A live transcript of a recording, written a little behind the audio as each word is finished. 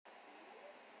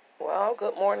Well,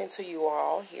 good morning to you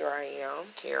all. Here I am,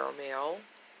 Caramel,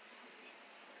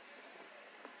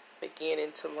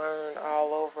 beginning to learn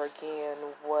all over again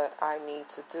what I need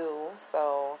to do.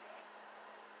 So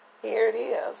here it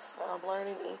is. I'm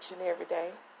learning each and every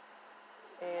day,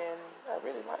 and I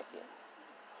really like it.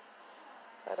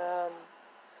 But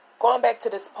going back to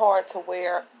this part to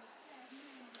where,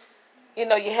 you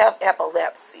have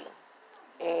epilepsy,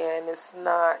 and it's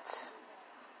not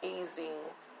easy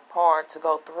part to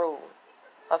go through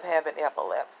of having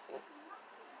epilepsy.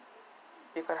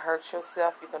 You can hurt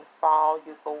yourself, you can fall,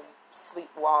 you can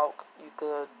sleepwalk, you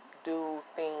could do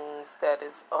things that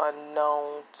is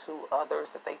unknown to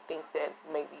others if they think that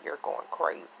maybe you're going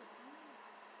crazy.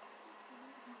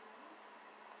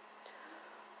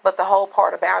 But the whole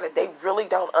part about it, they really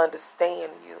don't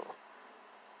understand you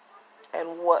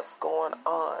and what's going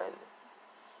on.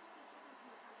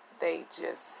 They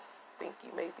just think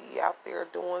you may be out there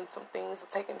doing some things or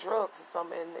taking drugs or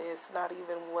something, and it's not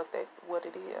even what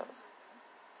it is.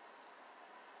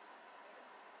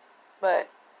 But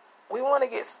we want to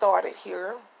get started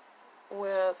here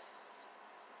with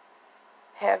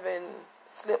having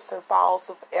slips and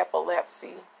falls of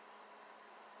epilepsy,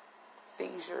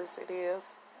 seizures it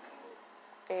is,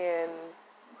 and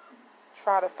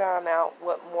try to find out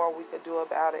what more we could do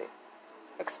about it,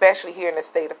 especially here in the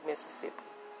state of Mississippi.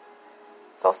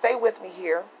 So stay with me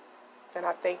here, and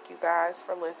I thank you guys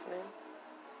for listening,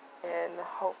 and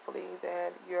hopefully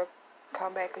that you'll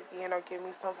come back again or give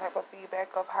me some type of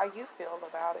feedback of how you feel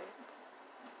about it,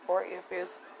 or if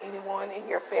it's anyone in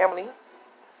your family,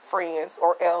 friends,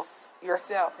 or else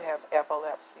yourself have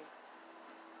epilepsy.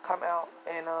 Come out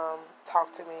and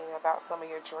talk to me about some of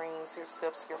your dreams, your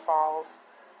slips, your falls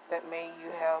that may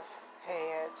you have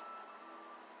had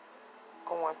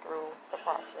going through the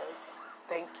process.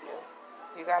 Thank you.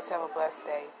 You guys have a blessed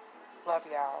day. Love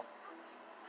y'all.